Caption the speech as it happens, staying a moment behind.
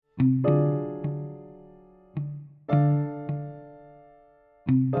Welcome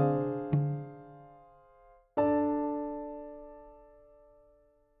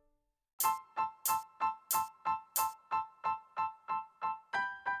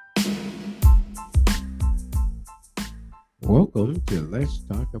to Let's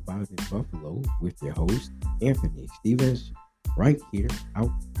Talk About in Buffalo with your host, Anthony Stevens, right here out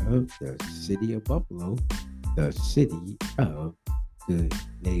of the city of Buffalo, the city of good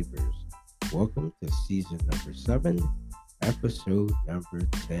neighbors. Welcome to season number 7, episode number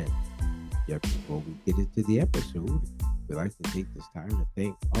 10. Yet before we get into the episode, we'd like to take this time to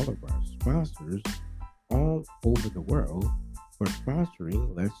thank all of our sponsors all over the world for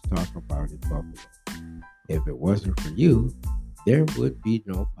sponsoring Let's Talk About in Buffalo. If it wasn't for you, there would be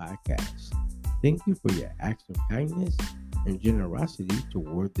no podcast. Thank you for your acts of kindness and generosity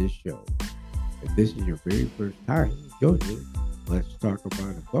toward this show. If this is your very first time joining Let's Talk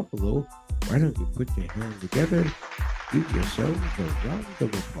About in Buffalo, why don't you put your hands together, give yourselves a round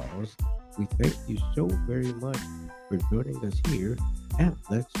of applause. We thank you so very much for joining us here at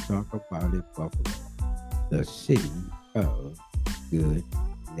Let's Talk About it Buffalo, the city of good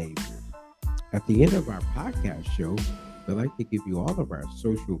neighbors. At the end of our podcast show, we'd like to give you all of our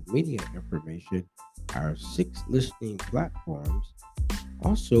social media information, our 6 listening platforms,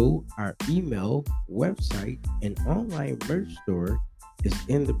 also our email, website, and online merch store is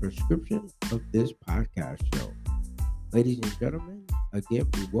in the description of this podcast show. Ladies and gentlemen, again,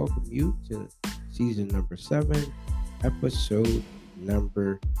 we welcome you to season number 7, episode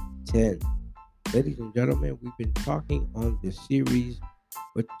number 10. Ladies and gentlemen, we've been talking on this series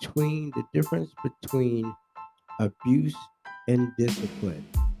between the difference between abuse and discipline.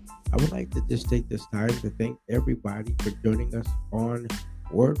 I would like to just take this time to thank everybody for joining us on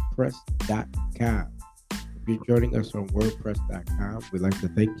WordPress.com. If you're joining us on WordPress.com, we'd like to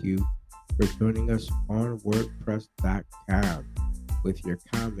thank you for joining us on WordPress.com with your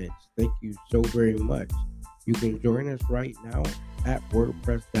comments. Thank you so very much. You can join us right now at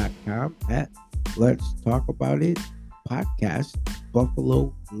WordPress.com at Let's Talk About It Podcast,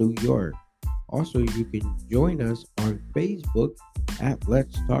 Buffalo, New York. Also, you can join us on Facebook at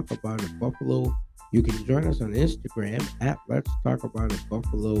Let's Talk About It Buffalo. You can join us on Instagram at Let's Talk About It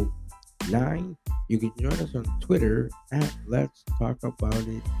Buffalo 9. You can join us on Twitter at Let's Talk About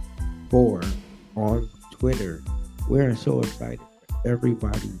It 4 on Twitter. We're so excited for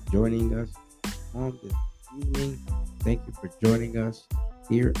everybody joining us on this evening. Thank you for joining us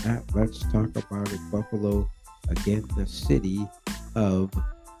here at Let's Talk About It Buffalo. Again, the city of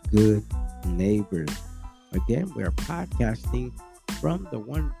good neighbors. Again, we're podcasting from the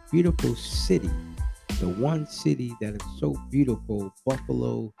one beautiful city, the one city that is so beautiful,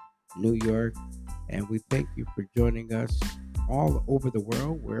 Buffalo, New York. And we thank you for joining us all over the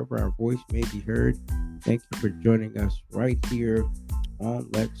world, wherever our voice may be heard. Thank you for joining us right here on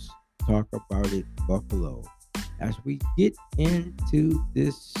Let's Talk About It Buffalo. As we get into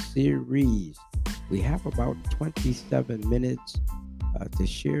this series, we have about 27 minutes to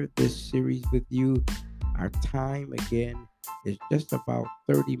share this series with you. Our time, again, is just about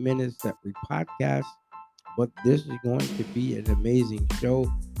 30 minutes that we podcast, but this is going to be an amazing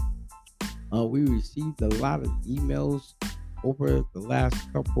show. We received a lot of emails over the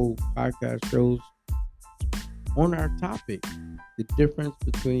last couple podcast shows on our topic, the difference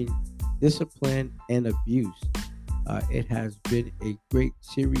between discipline and abuse. It has been a great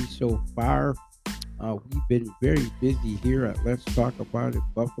series so far. We've been very busy here at Let's Talk About It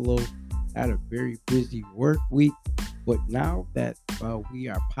Buffalo. Had a very busy work week, but now that we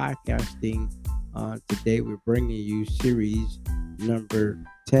are podcasting today, we're bringing you series number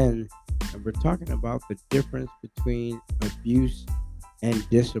 10, and we're talking about the difference between abuse and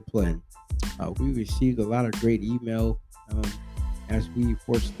discipline. We received a lot of great email. As we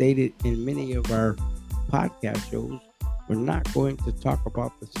forestated in many of our podcast shows, we're not going to talk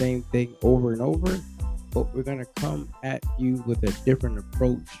about the same thing over and over, but we're going to come at you with a different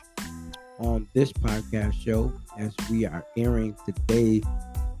approach on this podcast show as we are airing today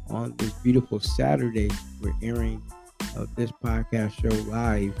on this beautiful Saturday. We're airing this podcast show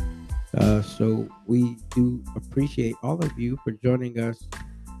live. So we do appreciate all of you for joining us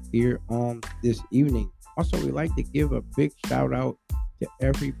here on this evening. Also, we'd like to give a big shout out to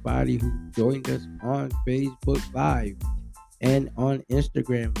everybody who joined us on Facebook Live and on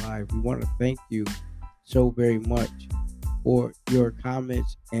Instagram Live. We want to thank you so very much for your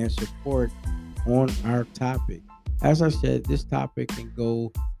comments and support on our topic. As I said, this topic can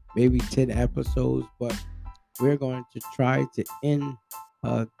go maybe 10 episodes, but we're going to try to end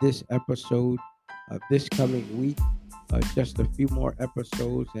this episode this coming week just a few more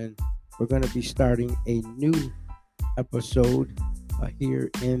episodes, and we're going to be starting a new episode here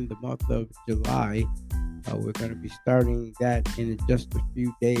in the month of July. We're going to be starting that in just a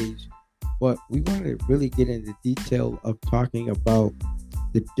few days, but we want to really get into detail of talking about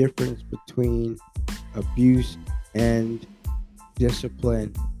the difference between abuse and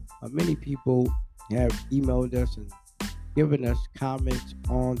discipline. Many people have emailed us and given us comments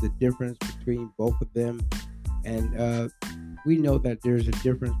on the difference between both of them, and we know that there's a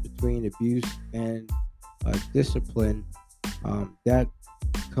difference between abuse and discipline. That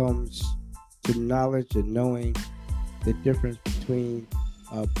comes to knowledge and knowing the difference between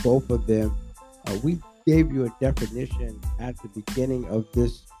both of them. We gave you a definition at the beginning of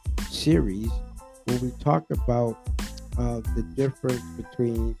this series where we talked about the difference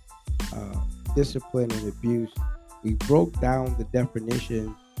between discipline and abuse. We broke down the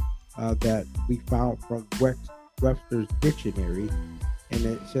definition that we found from Webster's dictionary, and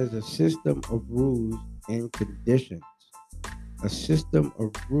it says a system of rules and conditions. A system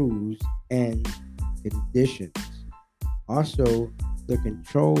of rules and conditions. Also, the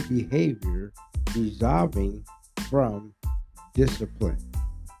controlled behavior resolving from discipline.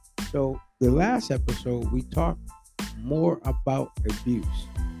 So, the last episode, we talked more about abuse,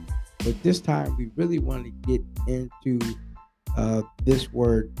 but this time we really want to get into this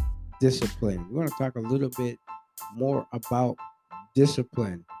word discipline. We want to talk a little bit more about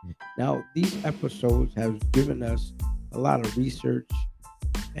discipline. Now, these episodes have given us a lot of research,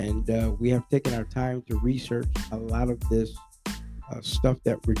 and we have taken our time to research a lot of this stuff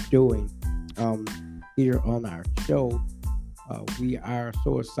that we're doing here on our show. We are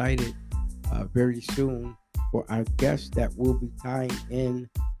so excited very soon for our guests that will be tying in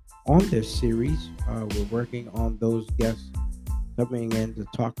on this series. We're working on those guests coming in to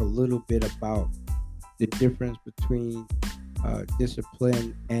talk a little bit about the difference between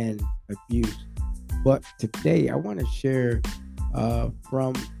discipline and abuse. But today I want to share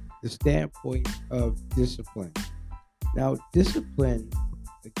from the standpoint of discipline. Now, discipline,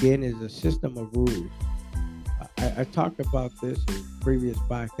 again, is a system of rules. I talked about this in previous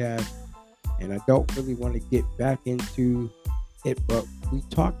podcasts, and I don't really want to get back into it, but we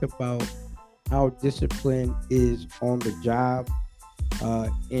talked about how discipline is on the job,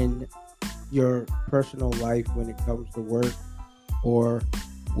 in your personal life when it comes to work, or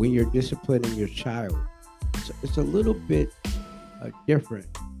when you're disciplining your child. It's a little bit different.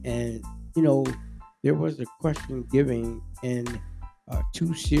 And, there was a question given in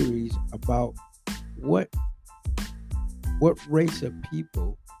two series about what race of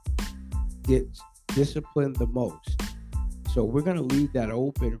people gets disciplined the most. So we're going to leave that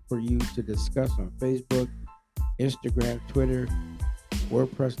open for you to discuss on Facebook, Instagram, Twitter,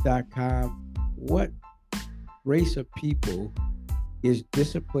 WordPress.com. What race of people is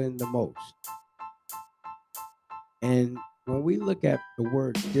disciplined the most? And when we look at the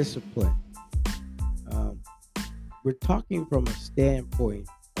word discipline, we're talking from a standpoint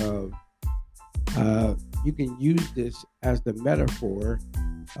of you can use this as the metaphor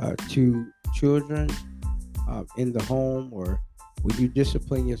to children in the home, or when you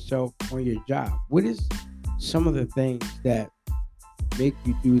discipline yourself on your job. What is some of the things that make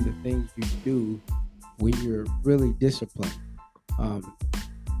you do the things you do when you're really disciplined?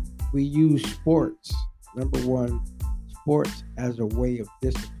 We use sports. Number one, sports as a way of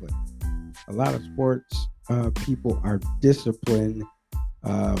discipline. A lot of sports people are disciplined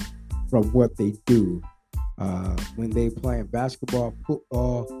from what they do. When they playing basketball,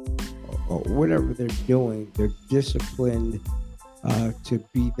 football, or whatever they're doing, they're disciplined to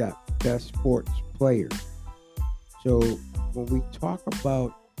be that best sports player. So when we talk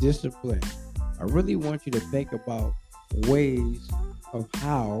about discipline, I really want you to think about ways of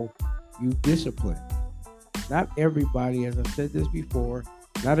how you discipline. Not everybody, as I said this before,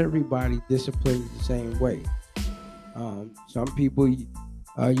 not everybody disciplines the same way. Some people,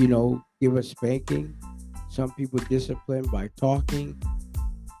 give a spanking. Some people discipline by talking.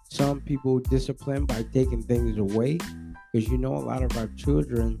 Some people discipline by taking things away. Because a lot of our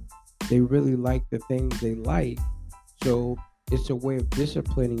children, they really like the things they like. So it's a way of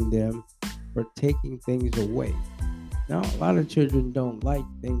disciplining them for taking things away. Now, a lot of children don't like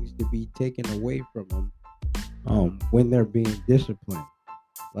things to be taken away from them when they're being disciplined.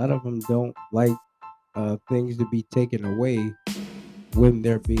 A lot of them don't like things to be taken away when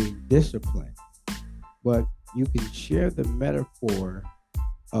they're being disciplined. But you can share the metaphor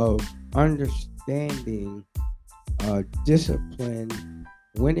of understanding discipline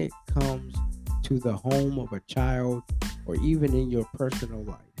when it comes to the home of a child, or even in your personal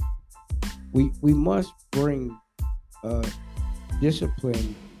life. We must bring uh,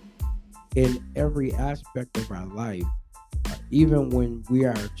 discipline in every aspect of our life. Even when we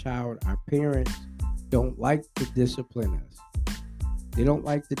are a child, our parents don't like to discipline us. They don't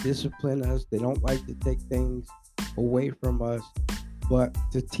like to discipline us. They don't like to take things away from us, but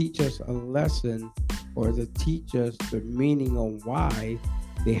to teach us a lesson or to teach us the meaning on why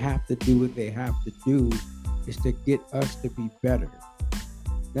they have to do what they have to do is to get us to be better.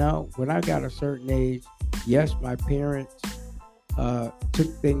 Now, when I got a certain age, yes, my parents took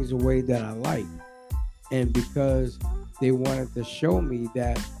things away that I liked. And because they wanted to show me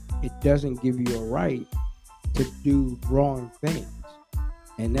that it doesn't give you a right to do wrong things.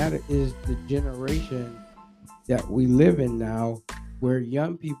 And that is the generation that we live in now, where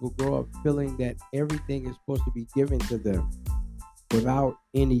young people grow up feeling that everything is supposed to be given to them without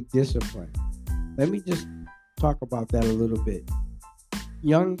any discipline. Let me just talk about that a little bit.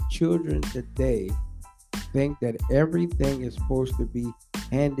 Young children today think that everything is supposed to be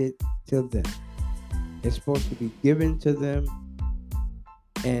handed to them. It's supposed to be given to them.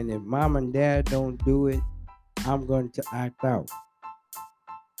 And if mom and dad don't do it, I'm going to act out.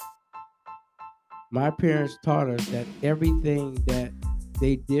 My parents taught us that everything that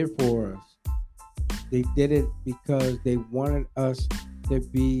they did for us, they did it because they wanted us to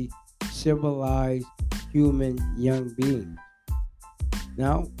be civilized human young beings.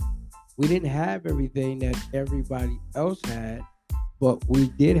 Now, we didn't have everything that everybody else had, but we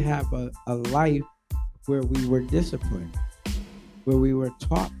did have a life where we were disciplined, where we were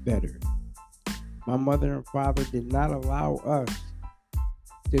taught better. My mother and father did not allow us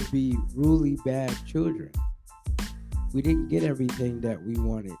to be really bad children. We didn't get everything that we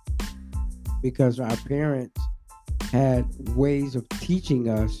wanted because our parents had ways of teaching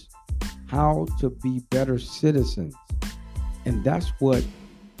us how to be better citizens. And that's what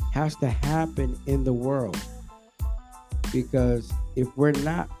has to happen in the world. Because if we're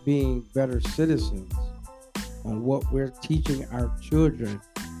not being better citizens on what we're teaching our children,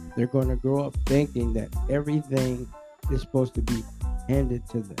 they're going to grow up thinking that everything is supposed to be handed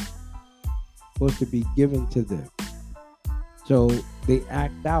to them, supposed to be given to them. So they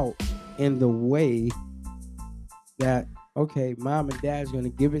act out in the way that, okay, mom and dad's going to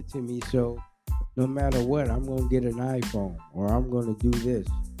give it to me, so no matter what, I'm going to get an iPhone or I'm going to do this.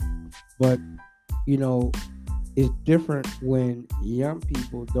 But, you know, it's different when young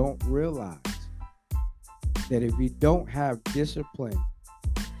people don't realize that if you don't have discipline,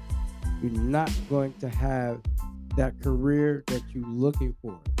 you're not going to have that career that you're looking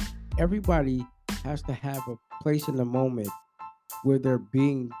for. Everybody has to have a place in the moment where they're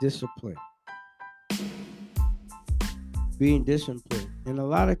being disciplined. Being disciplined. And a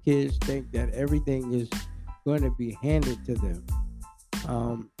lot of kids think that everything is going to be handed to them.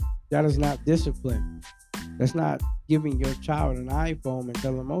 That is not discipline. That's not giving your child an iPhone and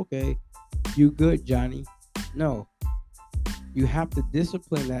tell them, okay, you good, Johnny. No. You have to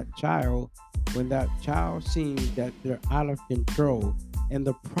discipline that child when that child sees that they're out of control. And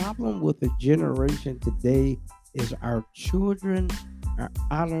the problem with the generation today is our children are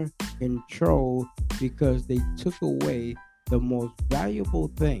out of control because they took away the most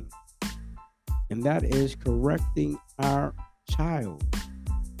valuable thing, and that is correcting our child.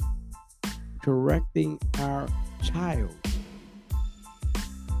 Correcting our child.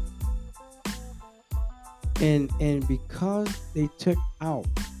 And because they took out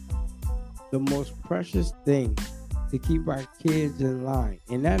the most precious thing to keep our kids in line,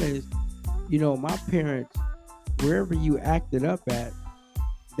 and that is, my parents, wherever you acted up at,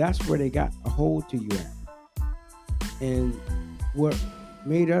 that's where they got a hold to you at. And what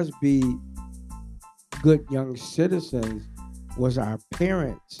made us be good young citizens was our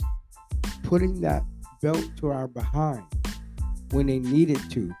parents putting that belt to our behind when they needed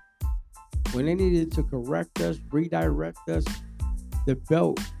to. When they needed to correct us, redirect us, the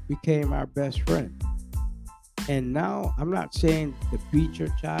belt became our best friend. And now I'm not saying to beat your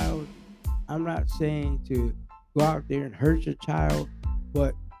child. I'm not saying to go out there and hurt your child,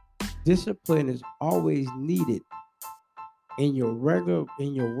 but discipline is always needed in your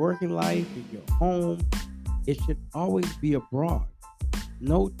working life, in your home. It should always be abroad.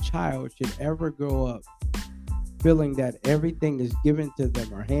 No child should ever grow up feeling that everything is given to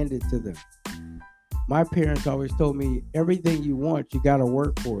them or handed to them. My parents always told me, everything you want, you got to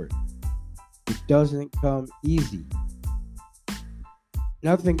work for it. It doesn't come easy.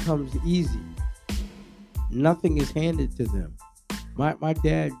 Nothing comes easy. Nothing is handed to them. My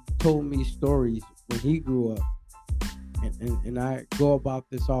dad told me stories when he grew up, and I go about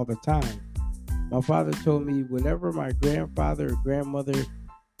this all the time. My father told me whatever my grandfather or grandmother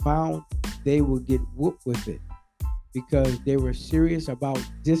found, they would get whooped with it. because they were serious about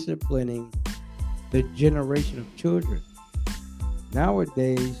disciplining the generation of children.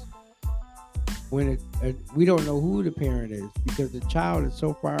 Nowadays, we don't know who the parent is because the child is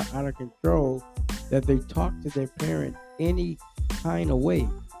so far out of control that they talk to their parent any kind of way,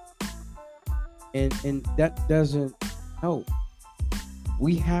 and that doesn't help.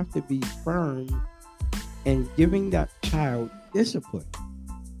 We have to be firm in giving that child discipline.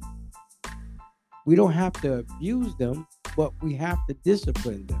 We don't have to abuse them, but we have to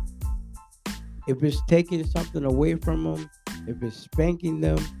discipline them. If it's taking something away from them, if it's spanking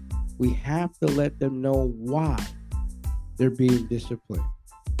them, we have to let them know why they're being disciplined,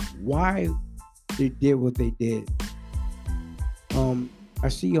 why they did what they did. I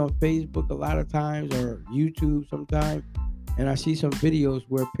see on Facebook a lot of times or YouTube sometimes, and I see some videos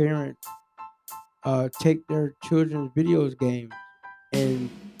where parents take their children's videos games, and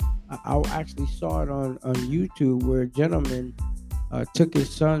I actually saw it on YouTube where a gentleman took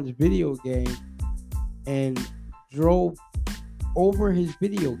his son's video game and drove over his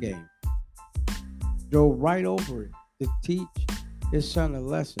video game, drove right over it to teach his son a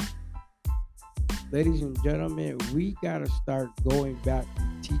lesson. Ladies and gentlemen, we got to start going back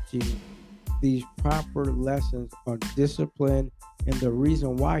to teaching these proper lessons on discipline and the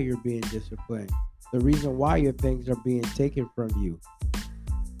reason why you're being disciplined, the reason why your things are being taken from you,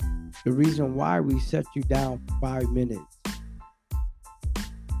 the reason why we set you down for 5 minutes,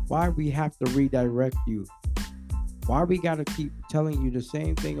 why we have to redirect you, why we got to keep telling you the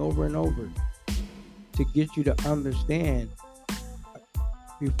same thing over and over to get you to understand.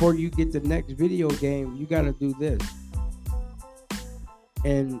 Before you get the next video game, you got to do this.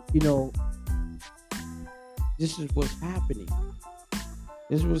 And, this is what's happening.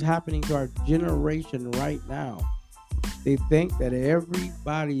 This is what's happening to our generation right now. They think that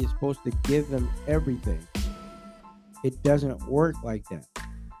everybody is supposed to give them everything. It doesn't work like that.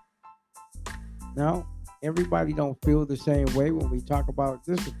 Now, everybody don't feel the same way when we talk about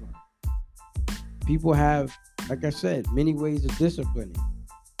discipline. People have, like I said, many ways of disciplining.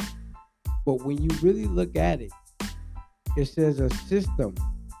 But when you really look at it, it says a system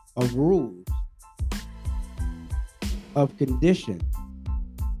of rules, of conditions,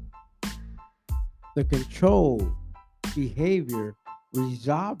 the control behavior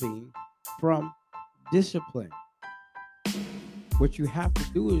resolving from discipline. What you have to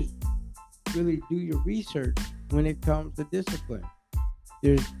do is really do your research when it comes to discipline.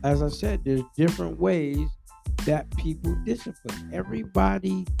 As I said, there's different ways that people discipline.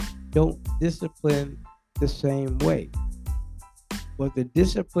 Everybody don't discipline the same way. But the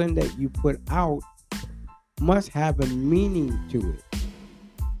discipline that you put out must have a meaning to it.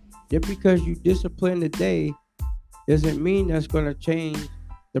 Just because you discipline today doesn't mean that's going to change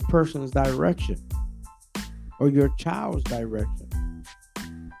the person's direction or your child's direction.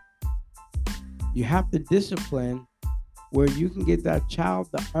 You have to discipline where you can get that child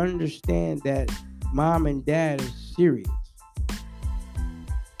to understand that mom and dad is serious.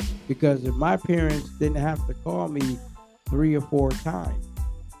 Because if my parents didn't have to call me 3 or 4 times,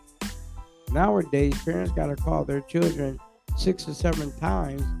 nowadays parents got to call their children 6 or 7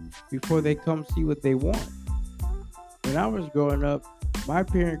 times before they come see what they want. When I was growing up, my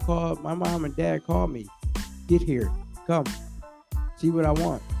mom and dad called me, get here, come, see what I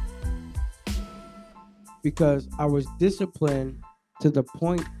want. Because I was disciplined to the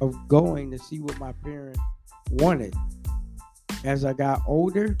point of going to see what my parents wanted. As I got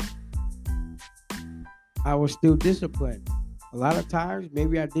older, I was still disciplined. A lot of times,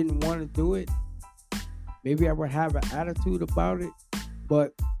 maybe I didn't want to do it. Maybe I would have an attitude about it,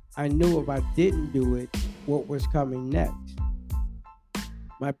 but I knew if I didn't do it, what was coming next.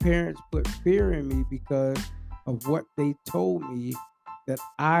 My parents put fear in me because of what they told me that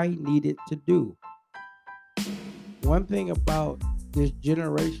I needed to do. One thing about this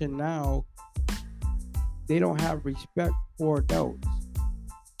generation now, they don't have respect for adults.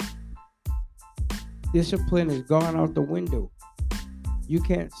 Discipline has gone out the window. You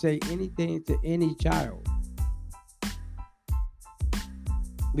can't say anything to any child.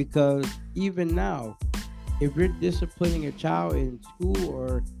 Because even now, if you're disciplining a child in school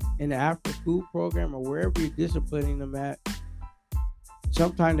or in the after school program or wherever you're disciplining them at,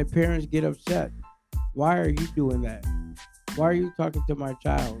 sometimes the parents get upset. Why are you doing that? Why are you talking to my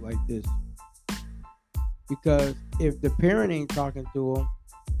child like this? Because if the parent ain't talking to them,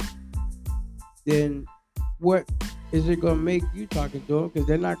 then what is it going to make you talking to them? Because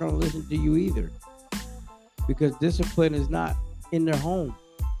they're not going to listen to you either. Because discipline is not in their home.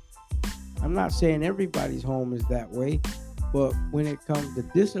 I'm not saying everybody's home is that way, but when it comes to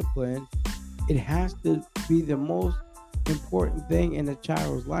discipline, It has to be the most important thing in a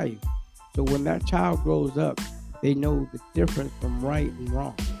child's life. So when that child grows up, they know the difference from right and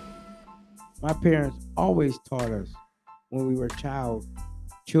wrong. My parents always taught us when we were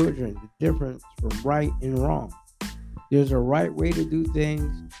children, the difference from right and wrong. There's a right way to do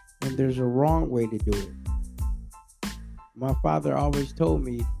things and there's a wrong way to do it. My father always told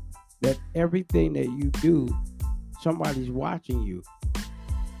me that everything that you do, somebody's watching you.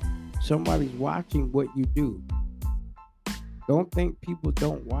 Somebody's watching what you do. Don't think people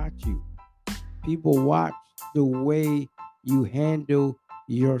don't watch you. People watch the way you handle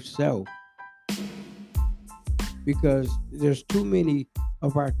yourself. Because there's too many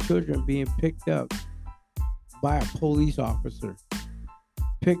of our children being picked up by a police officer,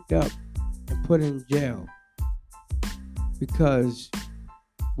 picked up and put in jail because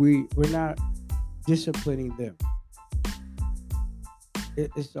we're not disciplining them.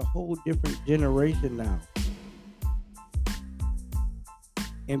 It's a whole different generation now.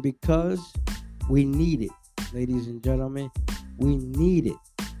 And because we need it, ladies and gentlemen, we need it.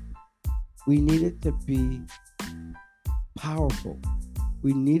 We need it to be powerful.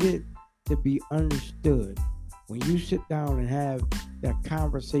 We need it to be understood. When you sit down and have that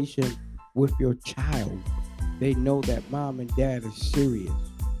conversation with your child, they know that mom and dad are serious.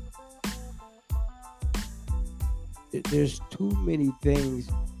 There's too many things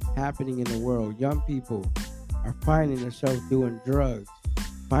happening in the world. Young people are finding themselves doing drugs,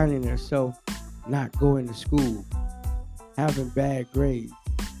 finding themselves not going to school, having bad grades.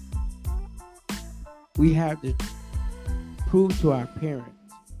 We have to prove to our parents,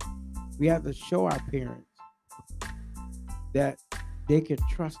 we have to show our parents that they can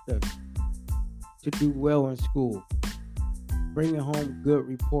trust us to do well in school, bringing home good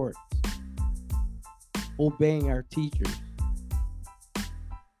reports, obeying our teachers,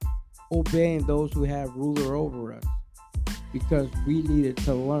 obeying those who have ruler over us, because we needed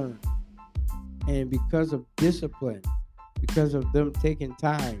to learn. And because of discipline, because of them taking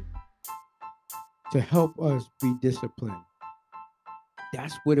time to help us be disciplined,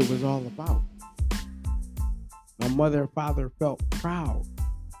 that's what it was all about. My mother and father felt proud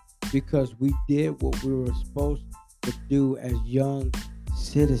because we did what we were supposed to do as young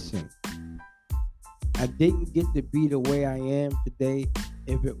citizens. I didn't get to be the way I am today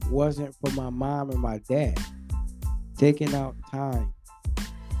if it wasn't for my mom and my dad taking out time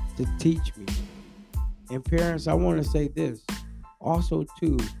to teach me. And parents, I want to say this also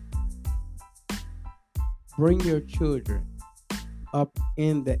too, bring your children up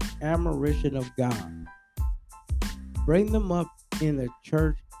in the admiration of God. Bring them up in the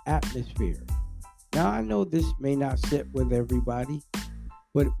church atmosphere. Now, I know this may not sit with everybody,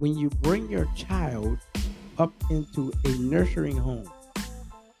 but when you bring your child up into a nurturing home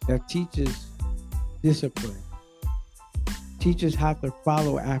that teaches discipline, teaches how to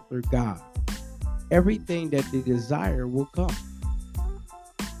follow after God, everything that they desire will come.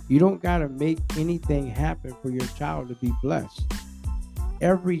 You don't got to make anything happen for your child to be blessed.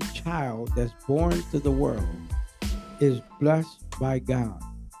 Every child that's born to the world is blessed by God.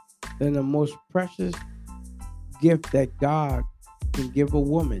 And the most precious gift that God can give a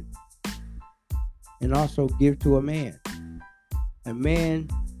woman and also give to a man. A man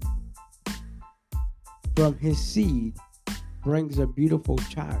from his seed brings a beautiful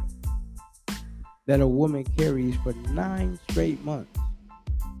child that a woman carries for 9 straight months.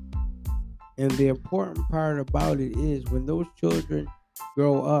 And the important part about it is when those children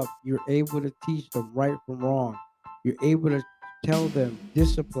grow up, you're able to teach them right from wrong. You're able to tell them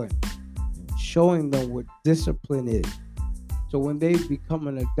discipline, showing them what discipline is. So when they become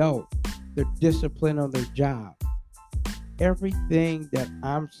an adult, they're disciplined on their job. Everything that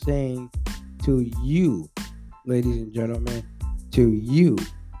I'm saying to you, ladies and gentlemen, to you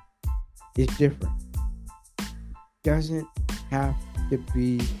is different. Doesn't have to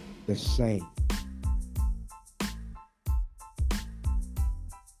be the same.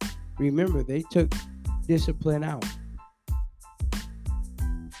 Remember, they took discipline out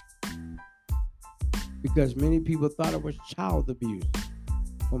because many people thought it was child abuse.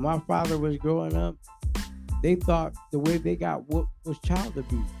 When my father was growing up, they thought the way they got whooped was child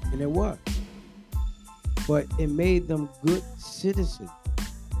abuse, and it was. But it made them good citizens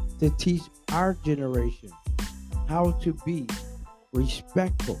to teach our generation how to be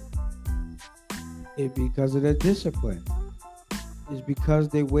respectful. It's because of the discipline. It's because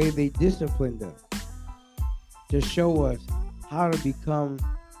the way they disciplined us to show us how to become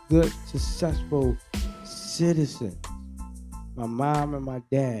good, successful citizens. My mom and my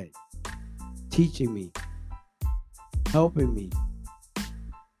dad teaching me, helping me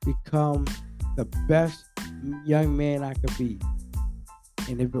become the best young man I could be.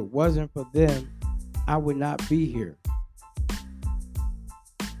 And if it wasn't for them, I would not be here.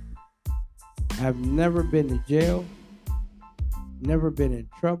 I've never been to jail, never been in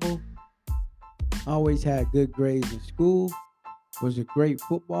trouble, always had good grades in school, was a great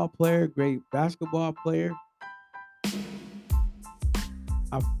football player, great basketball player.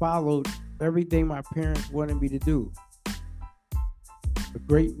 I followed everything my parents wanted me to do. A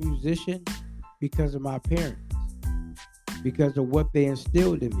great musician because of my parents, because of what they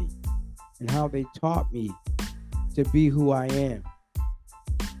instilled in me and how they taught me to be who I am.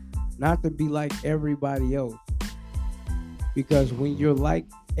 Not to be like everybody else. Because when you're like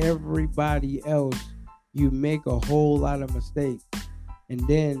everybody else, you make a whole lot of mistakes. And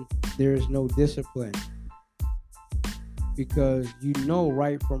then there's no discipline. Because you know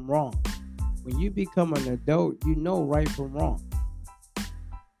right from wrong. When you become an adult, you know right from wrong.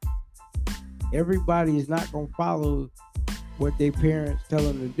 Everybody is not going to follow what their parents tell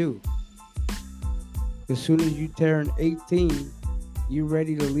them to do. As soon as you turn 18, you're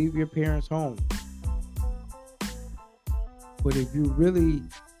ready to leave your parents' home. But if you really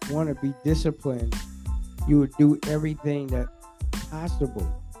want to be disciplined, you would do everything that's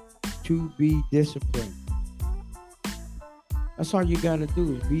possible to be disciplined. That's all you got to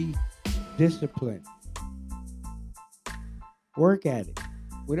do is be disciplined. Work at it.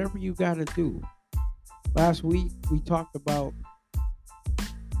 Whatever you got to do. Last week, we talked about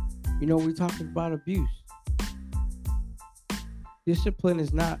abuse. Discipline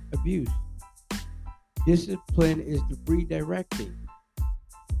is not abuse. Discipline is the redirecting.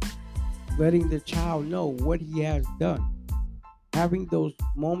 Letting the child know what he has done. Having those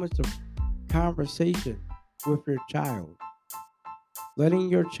moments of conversation with your child. Letting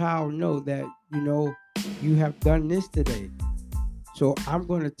your child know that, you have done this today. So I'm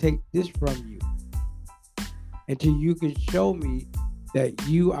going to take this from you. Until you can show me that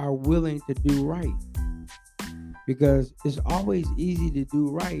you are willing to do right. Because it's always easy to do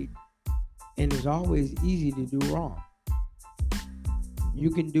right and it's always easy to do wrong.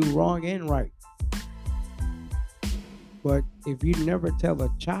 You can do wrong and right. But if you never tell a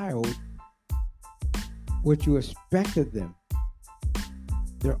child what you expect of them,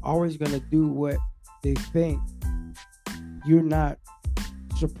 they're always going to do what they think you're not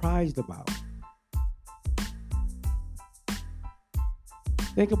surprised about.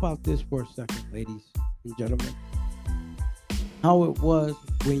 Think about this for a second, ladies and gentlemen. How it was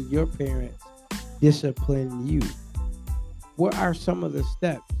when your parents disciplined you. What are some of the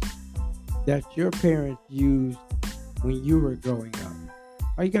steps that your parents used when you were growing up?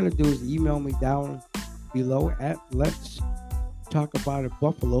 All you got to do is email me down below at Let's Talk About It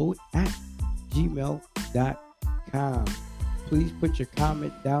Buffalo at gmail.com. Please put your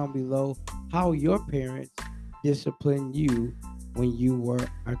comment down below how your parents disciplined you when you were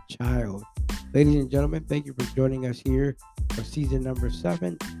a child. Ladies and gentlemen, thank you for joining us here for season number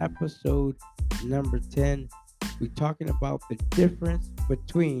 7, episode number 10. We're talking about the difference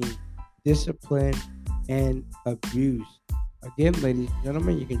between discipline and abuse. Again, ladies and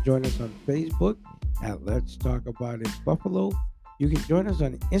gentlemen, you can join us on Facebook at Let's Talk About It Buffalo. You can join us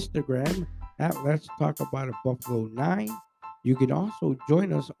on Instagram at Let's Talk About It Buffalo 9. You can also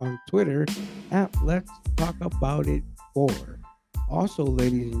join us on Twitter at Let's Talk About It 4. Also,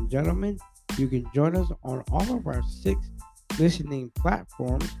 ladies and gentlemen, you can join us on all of our 6 listening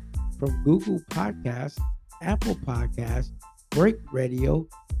platforms from Google Podcasts, Apple Podcasts, Break Radio,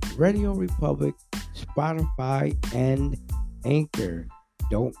 Radio Republic, Spotify, and Anchor.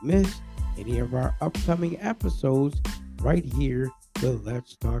 Don't miss any of our upcoming episodes right here with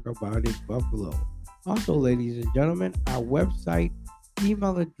Let's Talk About It Buffalo. Also, ladies and gentlemen, our website,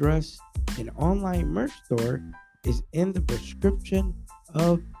 email address, and online merch store is in the description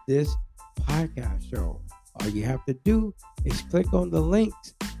of this podcast show. All you have to do is click on the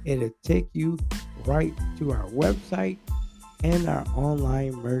links and it'll take you right to our website and our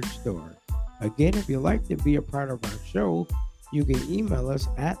online merch store. Again, if you'd like to be a part of our show, you can email us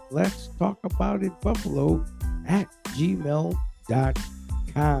at Let's Talk About It Buffalo at gmail.com.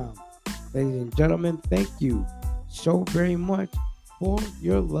 Ladies and gentlemen, thank you so very much for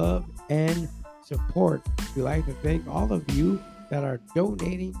your love and support. We'd like to thank all of you that are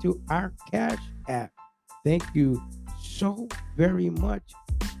donating to our Cash App. Thank you so very much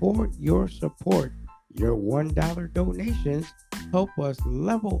for your support. Your $1 donations help us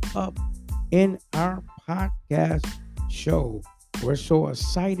level up in our podcast show. We're so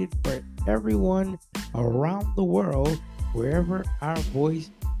excited for everyone around the world, wherever our voice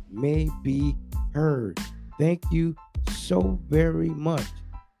may be heard. Thank you so very much.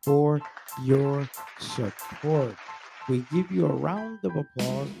 for your support. We give you a round of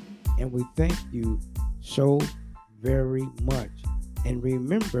applause and we thank you so very much. And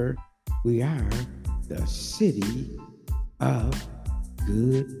remember, we are the city of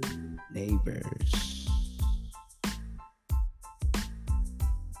good neighbors.